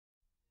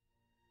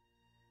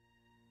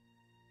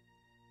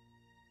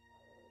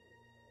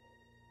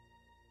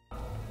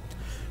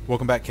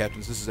Welcome back,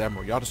 Captains. This is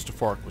Admiral Yadis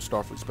Tafark with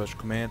Starfleet Special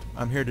Command.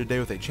 I'm here today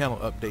with a channel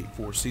update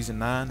for Season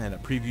 9 and a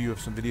preview of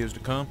some videos to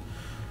come.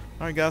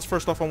 Alright guys,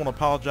 first off I want to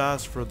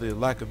apologize for the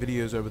lack of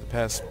videos over the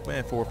past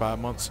 4 or 5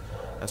 months.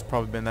 That's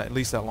probably been at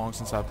least that long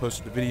since I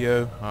posted a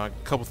video. A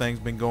couple things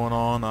been going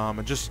on. I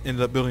just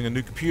ended up building a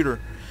new computer.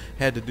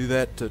 Had to do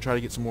that to try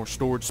to get some more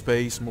storage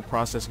space, more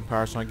processing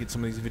power, so I can get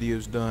some of these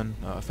videos done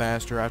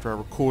faster after I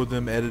record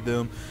them, edit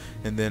them,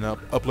 and then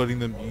uploading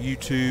them to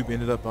YouTube.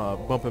 Ended up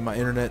bumping my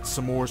internet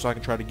some more so I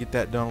can try to get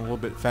that done a little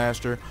bit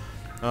faster.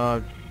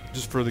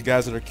 Just for the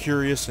guys that are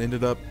curious,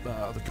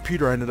 the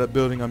computer I ended up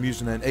building, I'm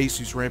using an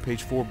Asus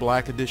Rampage 4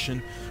 Black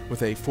Edition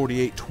with a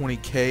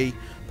 4820K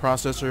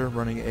processor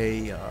running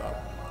a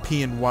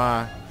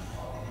PNY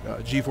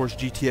GeForce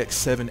GTX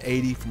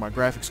 780 for my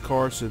graphics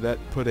card, so that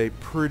put a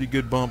pretty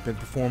good bump in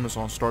performance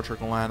on Star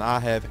Trek Online. I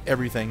have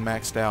everything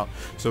maxed out,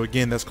 so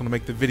again that's going to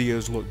make the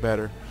videos look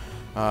better.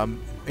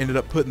 Ended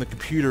up putting the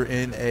computer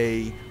in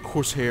a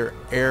Corsair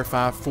Air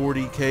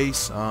 540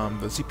 case. The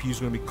CPU is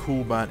going to be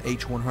cooled by an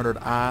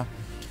H100i.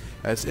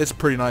 It's a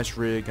pretty nice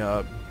rig.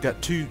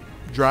 Got 2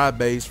 drive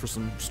bays for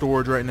some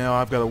storage right now.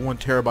 I've got a 1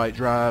 terabyte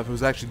drive. It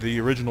was actually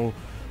the original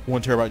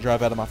 1 terabyte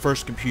drive out of my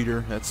first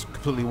computer. That's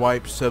completely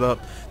wiped, set up.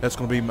 That's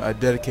going to be a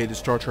dedicated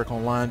Star Trek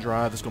Online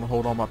drive. That's going to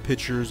hold all my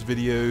pictures,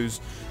 videos,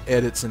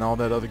 edits, and all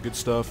that other good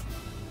stuff.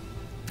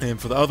 And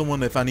for the other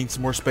one, if I need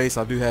some more space,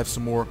 I do have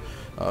some more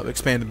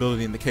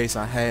expandability in the case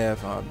I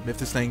have. If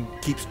this thing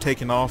keeps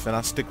taking off and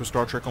I stick with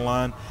Star Trek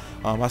Online,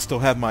 I still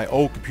have my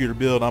old computer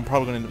build. I'm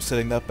probably going to end up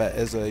setting up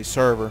as a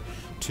server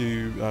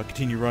to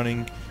continue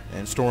running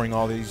and storing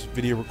all these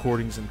video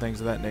recordings and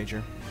things of that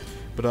nature.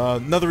 But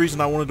another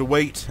reason I wanted to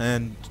wait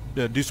and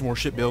do some more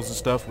ship builds and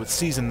stuff with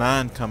Season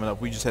 9 coming up.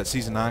 We just had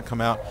Season 9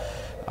 come out.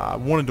 I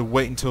wanted to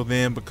wait until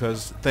then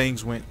because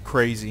things went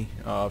crazy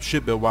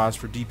ship build wise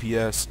for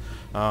DPS.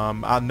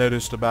 I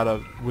noticed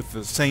with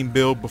the same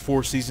build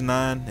before Season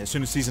 9, as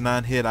soon as Season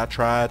 9 hit I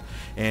tried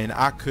and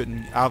I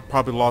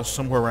probably lost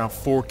somewhere around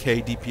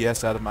 4k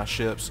DPS out of my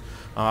ships.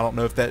 I don't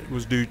know if that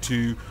was due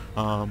to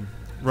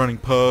running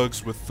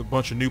pugs with a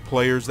bunch of new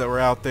players that were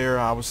out there.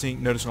 I was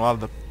noticing a lot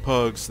of the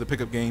pugs, the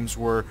pickup games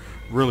were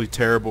really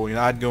terrible.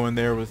 I'd go in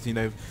there with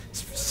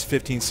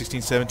 15,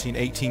 16, 17,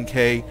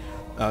 18k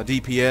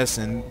DPS,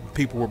 and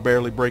people were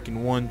barely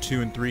breaking 1,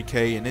 2, and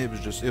 3k, and it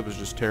was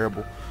just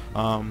terrible.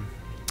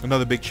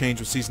 Another big change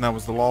with Season 9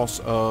 was the loss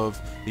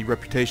of the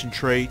reputation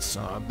traits.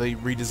 They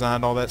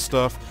redesigned all that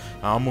stuff.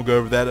 I'm gonna go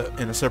over that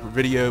in a separate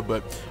video,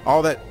 but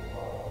all that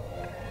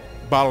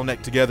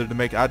bottleneck together to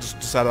make it, I just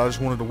decided I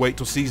just wanted to wait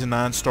till Season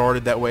 9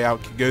 started. That way I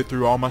could go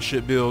through all my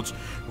ship builds,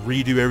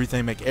 redo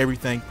everything, make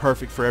everything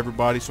perfect for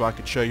everybody, so I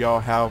could show y'all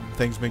how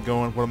things been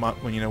going,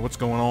 what's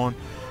going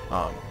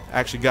on.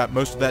 Actually got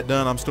most of that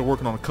done. I'm still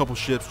working on a couple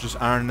ships, just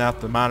ironing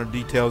out the minor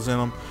details in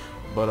them.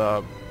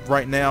 But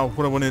right now,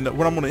 what I'm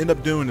going to end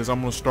up doing is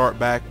I'm going to start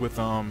back with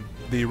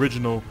the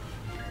original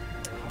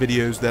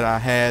videos that I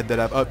had that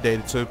I've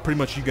updated. So pretty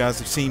much you guys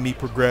have seen me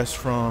progress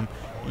from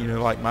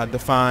like my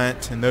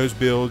Defiant and those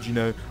builds,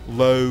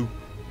 low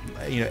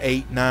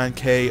 8,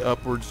 9k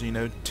upwards,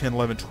 10,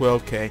 11,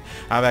 12k.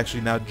 I've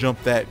actually now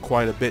jumped that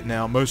quite a bit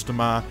now. Most of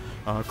my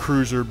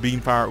cruiser beam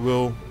fire at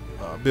will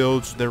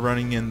builds, they're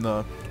running in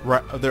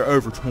they're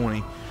over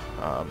 20.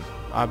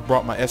 I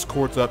brought my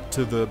escorts up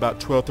to the about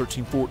 12,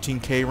 13,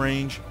 14k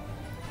range.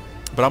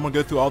 But I'm going to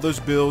go through all those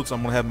builds.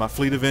 I'm going to have my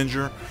Fleet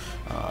Avenger.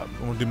 I'm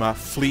going to do my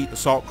Fleet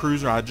Assault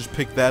Cruiser. I just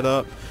picked that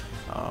up.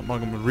 I'm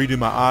going to redo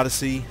my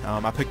Odyssey.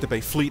 I picked up a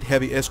Fleet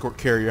Heavy Escort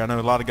Carrier. I know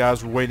a lot of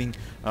guys were waiting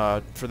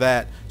for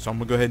that, so I'm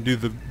going to go ahead and do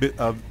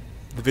the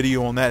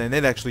video on that, and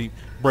it actually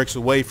breaks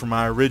away from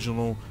my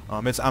original.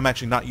 I'm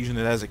actually not using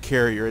it as a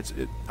carrier.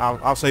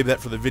 I'll save that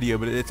for the video,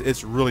 but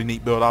it's a really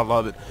neat build. I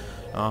love it.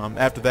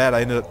 After that,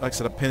 I ended up, like I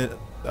said,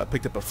 I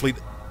picked up a Fleet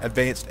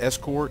Advanced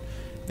Escort,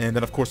 and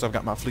then of course I've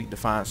got my Fleet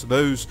Defiant. So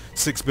those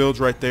 6 builds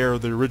right there are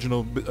the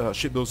original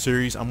ship build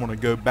series. I'm going to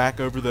go back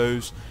over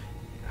those,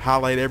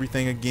 highlight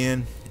everything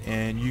again,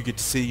 and you get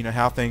to see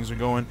how things are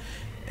going.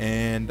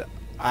 And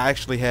I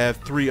actually have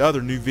 3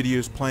 other new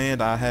videos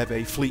planned. I have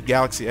a Fleet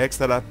Galaxy X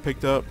that I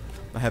picked up.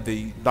 I have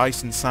the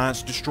Dyson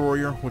Science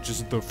Destroyer, which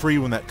is the free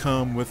one that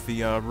come with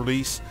the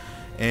release.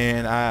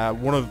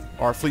 And one of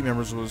our fleet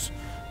members was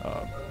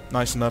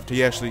nice enough to,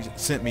 he actually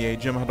sent me a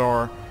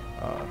Jem'Hadar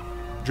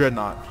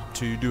Dreadnought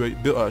to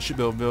do a ship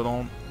build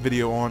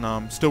video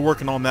on. Still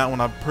working on that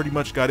one. I've pretty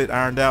much got it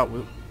ironed out.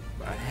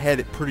 I had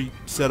it pretty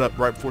set up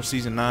right before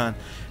Season 9.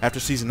 After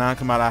Season 9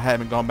 come out, I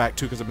haven't gone back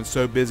to because I've been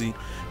so busy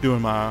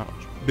doing my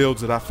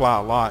builds that I fly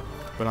a lot.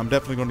 But I'm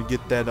definitely going to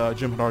get that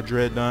Jem'Hadar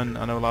Dread done.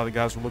 I know a lot of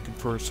guys are looking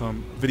for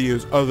some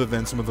videos other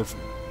than some of the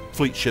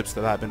fleet ships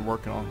that I've been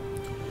working on.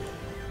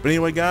 But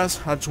anyway, guys,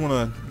 I just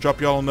want to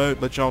drop y'all a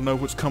note, let y'all know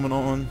what's coming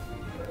on,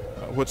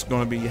 what's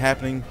going to be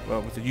happening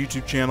with the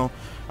YouTube channel.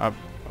 Like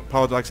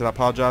I said, I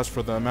apologize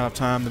for the amount of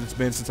time that it's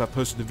been since I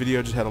posted the video.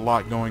 I just had a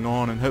lot going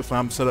on, and hopefully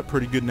I'm set up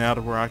pretty good now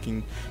to where I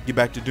can get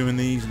back to doing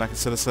these, and I can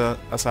set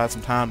aside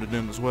some time to do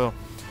them as well.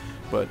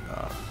 But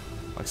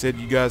like I said,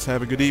 you guys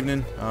have a good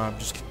evening.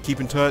 Just keep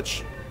in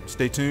touch.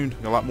 Stay tuned.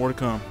 Got a lot more to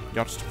come.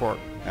 Yacht Stafark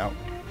out.